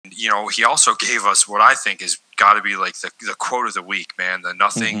he also gave us what I think is got to be like the quote of the week, man. The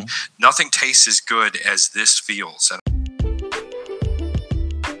nothing tastes as good as this feels. And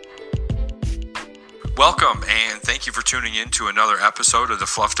welcome, and thank you for tuning in to another episode of the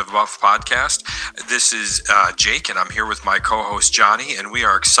Fluff to Buff podcast. This is Jake, and I'm here with my co-host Johnny, and we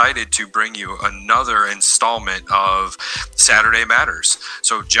are excited to bring you another installment of Saturday Matters.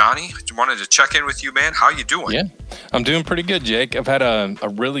 So, Johnny, wanted to check in with you, man. How you doing? Yeah, I'm doing pretty good, Jake. I've had a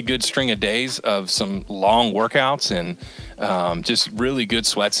really good string of days of some long workouts and just really good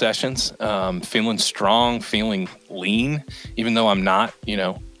sweat sessions. Feeling strong, feeling lean, even though I'm not,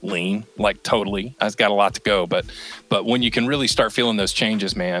 lean, like totally. I've got a lot to go, but when you can really start feeling those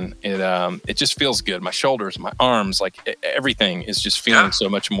changes, man, it just feels good. My shoulders, my arms, like everything is just feeling so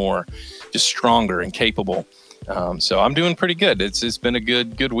much more just stronger and capable. So I'm doing pretty good. It's been a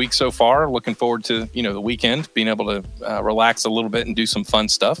good week so far. Looking forward to, the weekend, being able to relax a little bit and do some fun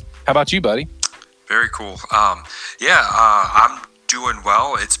stuff. How about you, buddy? Very cool. I'm doing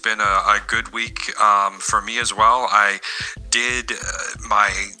well. It's been a good week for me as well. I did my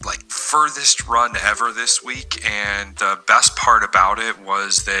furthest run ever this week, and the best part about it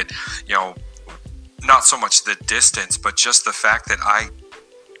was that not so much the distance, but just the fact that I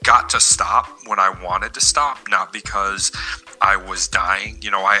got to stop when I wanted to stop, not because I was dying.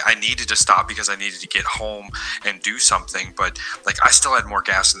 I needed to stop because I needed to get home and do something, but I still had more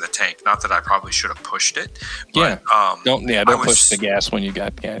gas in the tank. Not that I probably should have pushed it. But, don't push the gas when you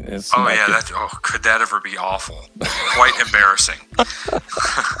got gas. Could that ever be awful? Quite embarrassing.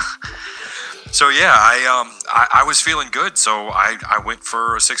 So yeah, I was feeling good, so I went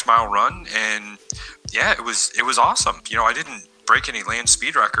for a 6-mile run, and yeah, it was awesome. I didn't break any land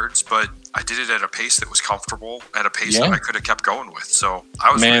speed records, but I did it at a pace that was comfortable, at a pace that I could have kept going with. So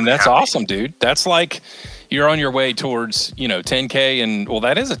I was really that's happy. Awesome, dude. That's like you're on your way towards 10K, and well,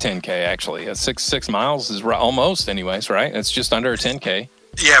 that is a 10K actually. 6 miles is almost, anyways, right? It's just under a 10K.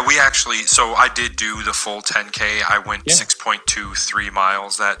 Yeah, so I did do the full 10K. I went 6.23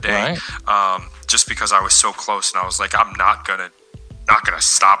 miles that day, just because I was so close, and I was like, I'm not gonna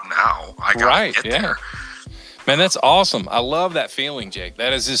stop now. I gotta get there. Man, that's awesome. I love that feeling, Jake.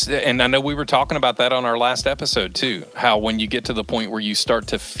 That is just, and I know we were talking about that on our last episode too, how when you get to the point where you start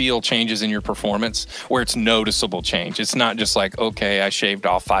to feel changes in your performance, where it's noticeable change. It's not just like, okay, I shaved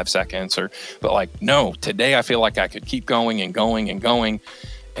off 5 seconds but no, today I feel like I could keep going and going and going.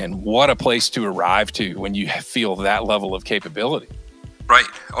 And what a place to arrive to when you feel that level of capability. Right.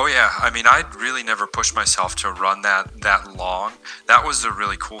 Oh, yeah. I mean, I'd really never pushed myself to run that long. That was the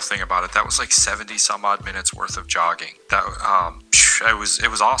really cool thing about it. That was like 70 some odd minutes worth of jogging. That it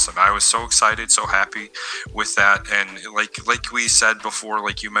was awesome. I was so excited, so happy with that. And like we said before,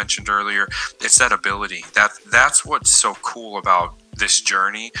 like you mentioned earlier, it's that ability. That's what's so cool about this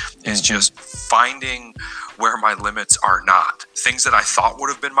journey is just finding where my limits are not. Things that I thought would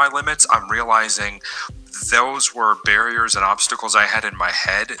have been my limits, I'm realizing those were barriers and obstacles I had in my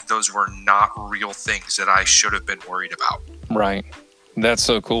head. Those were not real things that I should have been worried about. Right. That's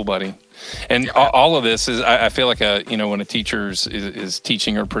so cool, buddy. And all of this is, I feel like when a teacher is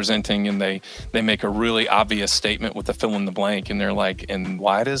teaching or presenting and they make a really obvious statement with a fill in the blank, and they're like, and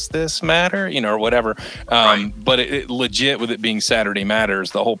why does this matter? Or whatever. But it legit, with it being Saturday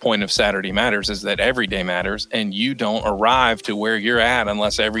Matters, the whole point of Saturday Matters is that every day matters, and you don't arrive to where you're at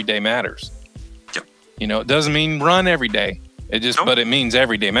unless every day matters. It doesn't mean run every day. But it means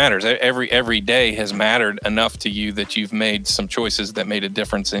every day matters. Every day has mattered enough to you that you've made some choices that made a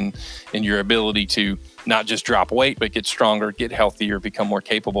difference in your ability to not just drop weight, but get stronger, get healthier, become more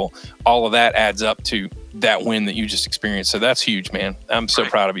capable. All of that adds up to that win that you just experienced. So that's huge, man. I'm so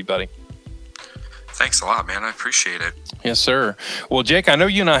proud of you, buddy. Thanks a lot, man. I appreciate it. Yes, sir. Well, Jake, I know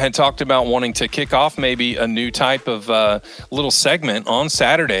you and I had talked about wanting to kick off maybe a new type of little segment on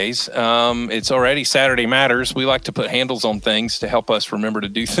Saturdays. It's already Saturday Matters. We like to put handles on things to help us remember to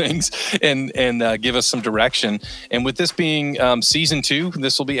do things and give us some direction. And with this being season 2,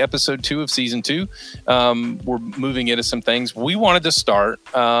 this will be episode 2 of season 2. We're moving into some things. We wanted to start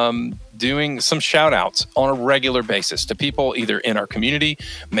doing some shout outs on a regular basis to people either in our community,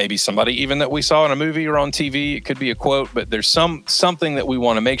 maybe somebody even that we saw in a movie or on TV. It could be a quote, but there's something that we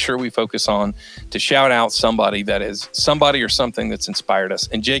want to make sure we focus on to shout out somebody that is somebody or something that's inspired us.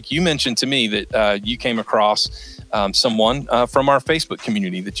 And Jake, you mentioned to me that you came across someone from our Facebook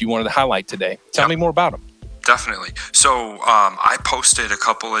community that you wanted to highlight today. Tell me more about them. Definitely. So I posted a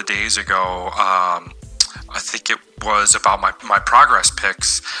couple of days ago, I think it was about my progress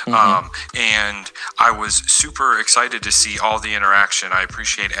picks. And I was super excited to see all the interaction. I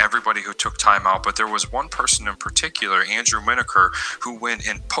appreciate everybody who took time out, but there was one person in particular, Andrew Winokur, who went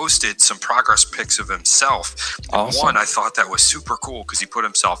and posted some progress pics of himself. Awesome. One, I thought that was super cool because he put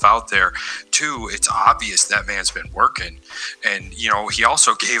himself out there. Two, it's obvious that man's been working. And, you know, he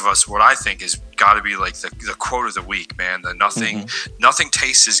also gave us what I think is got to be like the quote of the week, man. The nothing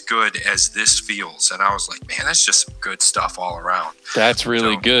tastes as good as this feels. And I was like, man, that's just some good stuff all around. That's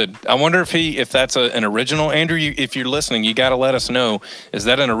really good. I wonder if that's an original, Andrew. If you're listening, you got to let us know. Is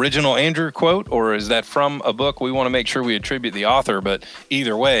that an original Andrew quote, or is that from a book? We want to make sure we attribute the author, but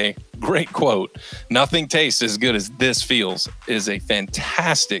either way, great quote. Nothing tastes as good as this feels is a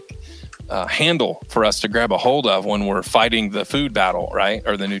fantastic handle for us to grab a hold of when we're fighting the food battle, right?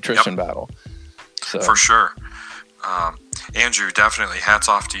 Or the nutrition battle. So. For sure. Andrew, definitely hats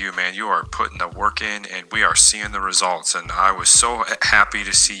off to you, man. You are putting the work in, and we are seeing the results. And I was so happy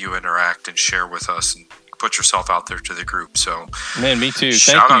to see you interact and share with us and put yourself out there to the group. So, man, me too.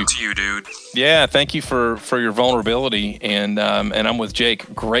 Shout out to you, dude. Yeah, thank you for your vulnerability. And I'm with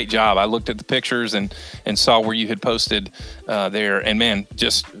Jake. Great job. I looked at the pictures and saw where you had posted there. And man,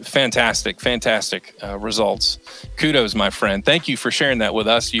 just fantastic results. Kudos, my friend. Thank you for sharing that with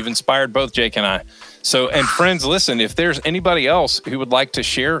us. You've inspired both Jake and I. So, and friends, listen, if there's anybody else who would like to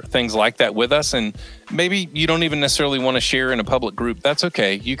share things like that with us, and maybe you don't even necessarily want to share in a public group, that's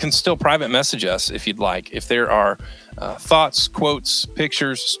okay. You can still private message us if you'd like. If there are thoughts, quotes,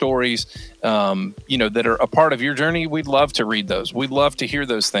 pictures, stories, that are a part of your journey, we'd love to read those. We'd love to hear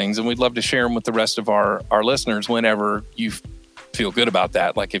those things, and we'd love to share them with the rest of our listeners whenever you feel good about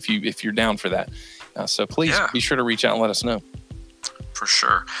that. Like if you're down for that. So please be sure to reach out and let us know. For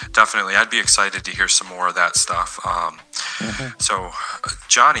sure. Definitely. I'd be excited to hear some more of that stuff. So,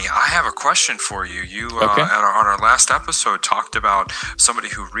 Johnny, I have a question for you. You, on our last episode, talked about somebody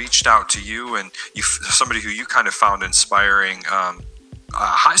who reached out to you and somebody who you kind of found inspiring, a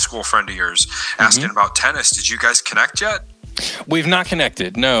high school friend of yours, asking about tennis. Did you guys connect yet? We've not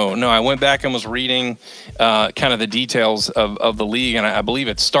connected. No. I went back and was reading kind of the details of the league, and I believe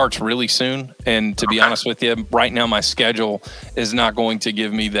it starts really soon. And to be honest with you, right now my schedule is not going to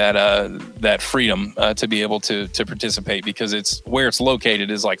give me that freedom to be able to participate, because it's where it's located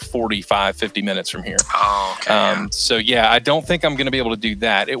is like 50 minutes from here. Oh, okay. So yeah, I don't think I'm going to be able to do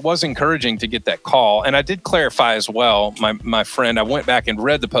that. It was encouraging to get that call, and I did clarify as well. My friend, I went back and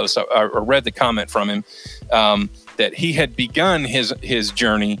read the post or read the comment from him. That he had begun his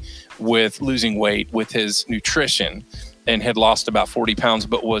journey with losing weight with his nutrition and had lost about 40 pounds,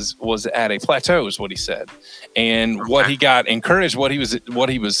 but was at a plateau is what he said. And what he got encouraged, what he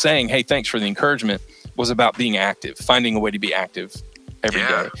was saying, hey, thanks for the encouragement, was about being active, finding a way to be active every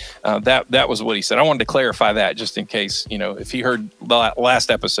day. That was what he said. I wanted to clarify that just in case, if he heard the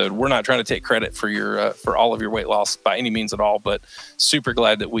last episode. We're not trying to take credit for for all of your weight loss by any means at all, but super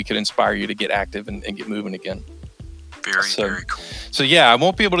glad that we could inspire you to get active and get moving again. Very cool. So yeah, I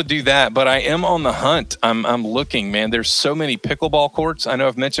won't be able to do that, but I am on the hunt. I'm looking, man. There's so many pickleball courts. I know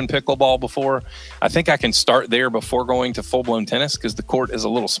I've mentioned pickleball before. I think I can start there before going to full-blown tennis because the court is a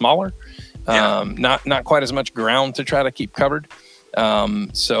little smaller. Not quite as much ground to try to keep covered.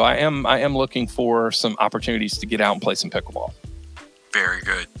 So I am looking for some opportunities to get out and play some pickleball. Very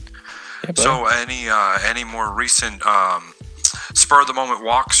good. Yeah, so any more recent spur of the moment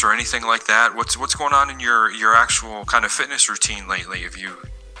walks or anything like that? What's going on in your actual kind of fitness routine lately? Have you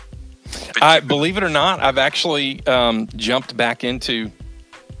believe it or not, I've actually jumped back into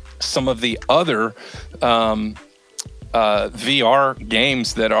some of the other VR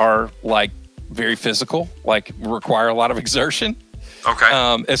games that are like very physical, like require a lot of exertion.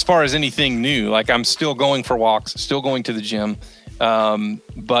 Okay. As far as anything new, like I'm still going for walks, still going to the gym.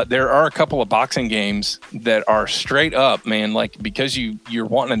 But there are a couple of boxing games that are straight up, man, like because you're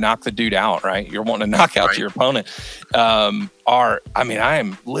wanting to knock the dude out, right? You're wanting to knock out your opponent. I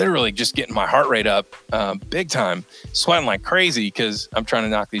am literally just getting my heart rate up big time, sweating like crazy because I'm trying to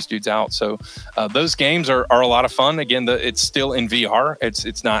knock these dudes out. So those games are a lot of fun. Again, it's still in VR.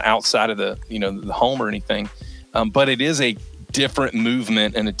 It's not outside of the home or anything, but it is a different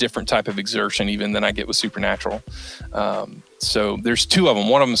movement and a different type of exertion even than I get with Supernatural. So there's two of them.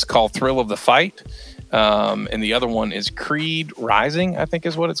 One of them is called Thrill of the Fight, and the other one is Creed Rising, I think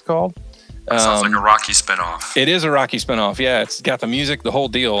is what it's called. Sounds like a Rocky spinoff. It is a Rocky spinoff. Yeah, it's got the music, the whole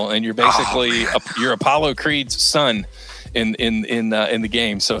deal, and you're basically you're Apollo Creed's son in the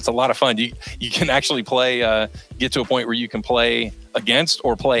game. So it's a lot of fun. You can actually play, get to a point where you can play against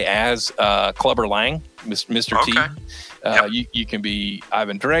or play as Clubber Lang, Mr. T. You can be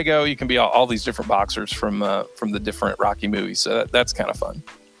Ivan Drago. You can be all these different boxers from the different Rocky movies. So that's kind of fun.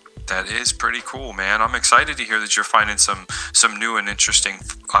 That is pretty cool, man. I'm excited to hear that you're finding some new and interesting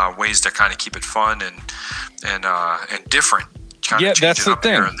ways to kind of keep it fun and different. Yeah, that's the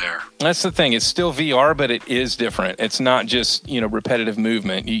thing. That's the thing. It's still VR, but it is different. It's not just, repetitive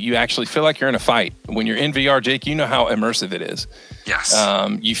movement. You actually feel like you're in a fight. When you're in VR, Jake, you know how immersive it is. Yes.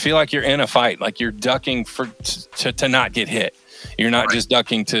 You feel like you're in a fight, like you're ducking to not get hit. You're not just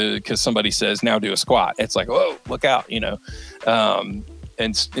ducking because somebody says, now do a squat. It's like, whoa, look out, and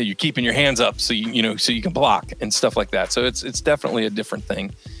you're keeping your hands up so you can block and stuff like that. So it's definitely a different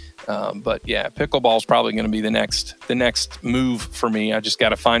thing. But yeah, pickleball is probably going to be the next move for me. I just got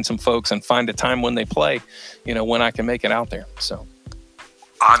to find some folks and find a time when they play, when I can make it out there. So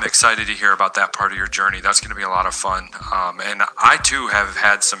I'm excited to hear about that part of your journey. That's going to be a lot of fun. And I too have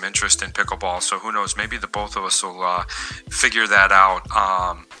had some interest in pickleball. So who knows, maybe the both of us will figure that out.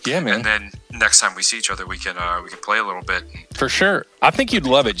 Yeah, man. And then next time we see each other, we can play a little bit. For sure. I think you'd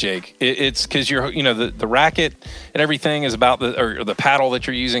love it, Jake. It's because the racket and everything is about the paddle that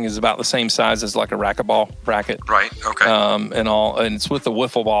you're using is about the same size as like a racquetball racket. Right. Okay. And it's with the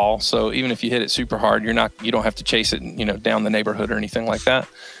wiffle ball. So even if you hit it super hard, you don't have to chase it, down the neighborhood or anything like that.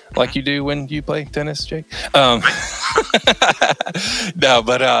 Like you do when you play tennis, Jake. No,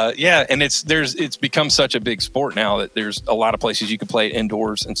 but yeah, and it's become such a big sport now that there's a lot of places you can play it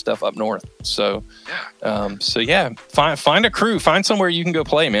indoors and stuff up north. So find a crew, find somewhere you can go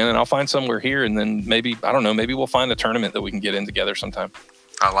play, man, and I'll find somewhere here, and then maybe we'll find a tournament that we can get in together sometime.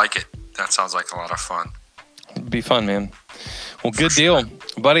 I like it. That sounds like a lot of fun. It'd be fun, man. Well, good deal,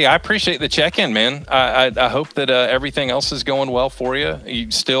 buddy. I appreciate the check-in, man. I hope that everything else is going well for you.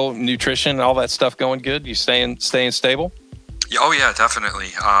 You still nutrition, all that stuff going good? You staying stable? Oh yeah, definitely.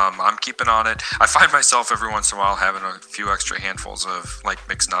 I'm keeping on it. I find myself every once in a while having a few extra handfuls of like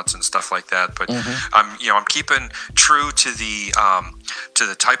mixed nuts and stuff like that. But I'm keeping true to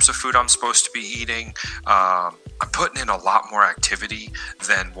the types of food I'm supposed to be eating. I'm putting in a lot more activity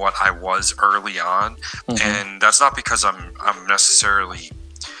than what I was early on, and that's not because I'm necessarily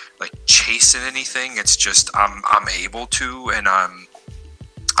like chasing anything. It's just I'm able to, and I'm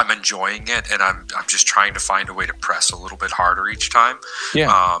enjoying it, and I'm just trying to find a way to press a little bit harder each time.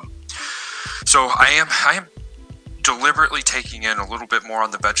 Yeah. So I am deliberately taking in a little bit more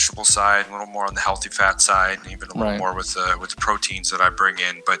on the vegetable side, a little more on the healthy fat side, and even a little more with the proteins that I bring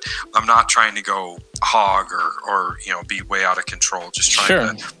in. But I'm not trying to go hog or be way out of control. Just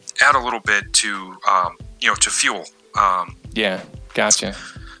trying to add a little bit to to fuel. Yeah, gotcha.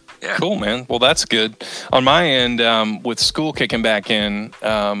 Yeah. Cool, man. Well, that's good. On my end, with school kicking back in,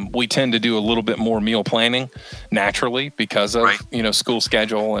 we tend to do a little bit more meal planning naturally because of, school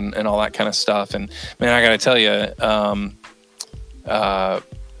schedule and all that kind of stuff. And man, I got to tell you,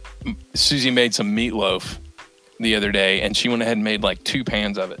 Susie made some meatloaf the other day, and she went ahead and made like 2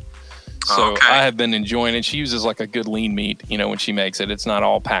 pans of it. So I have been enjoying it. She uses like a good lean meat, when she makes it. It's not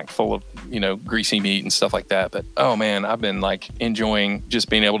all packed full of, greasy meat and stuff like that. But, oh, man, I've been like enjoying just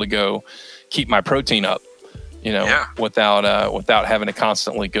being able to go keep my protein up, without having to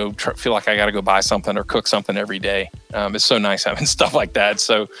constantly go feel like I got to go buy something or cook something every day. It's so nice having stuff like that.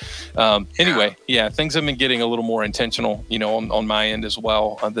 So anyway, things have been getting a little more intentional, on my end as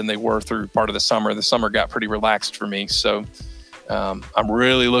well than they were through part of the summer. The summer got pretty relaxed for me. So I'm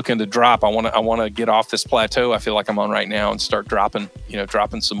really looking to drop. I want to get off this plateau I feel like I'm on right now and start dropping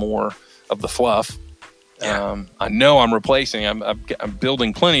some more of the fluff. I know I'm replacing. I'm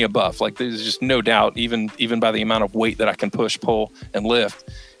building plenty of buff. Like there's just no doubt, even by the amount of weight that I can push, pull, and lift.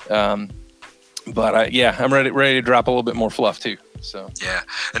 But I'm ready to drop a little bit more fluff too. So yeah,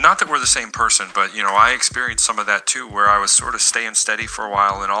 and not that we're the same person, but I experienced some of that too, where I was sort of staying steady for a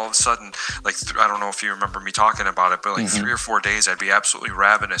while, and all of a sudden, like I don't know if you remember me talking about it, but like 3 or 4 days, I'd be absolutely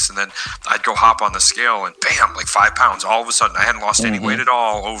ravenous, and then I'd go hop on the scale, and bam, like 5 pounds. All of a sudden, I hadn't lost any weight at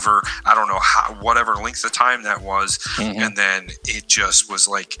all over I don't know whatever length of time that was, and then it just was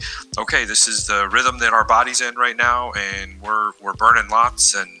like, okay, this is the rhythm that our body's in right now, and we're burning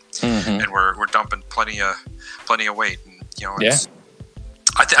lots, and we're dumping plenty of weight. And,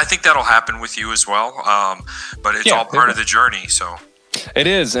 I think that'll happen with you as well. But it's all part of the journey. So it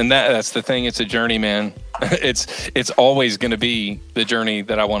is, and that's the thing. It's a journey, man. It's always going to be the journey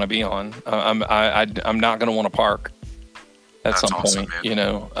that I want to be on. I'm not going to want to park at some point.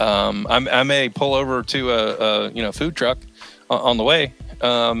 Man. I may pull over to a food truck on the way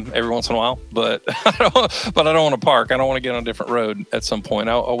every once in a while, but I don't want to park. I don't want to get on a different road at some point.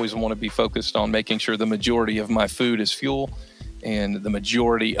 I always want to be focused on making sure the majority of my food is fuel and the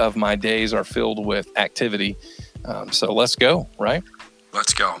majority of my days are filled with activity. So let's go, right?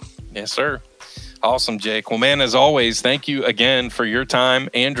 Let's go. Yes, sir. Awesome, Jake. Well, man, as always, thank you again for your time.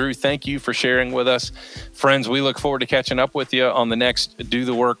 Andrew, thank you for sharing with us. Friends, we look forward to catching up with you on the next Do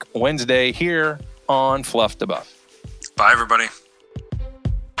the Work Wednesday here on Fluff to Buff. Bye, everybody.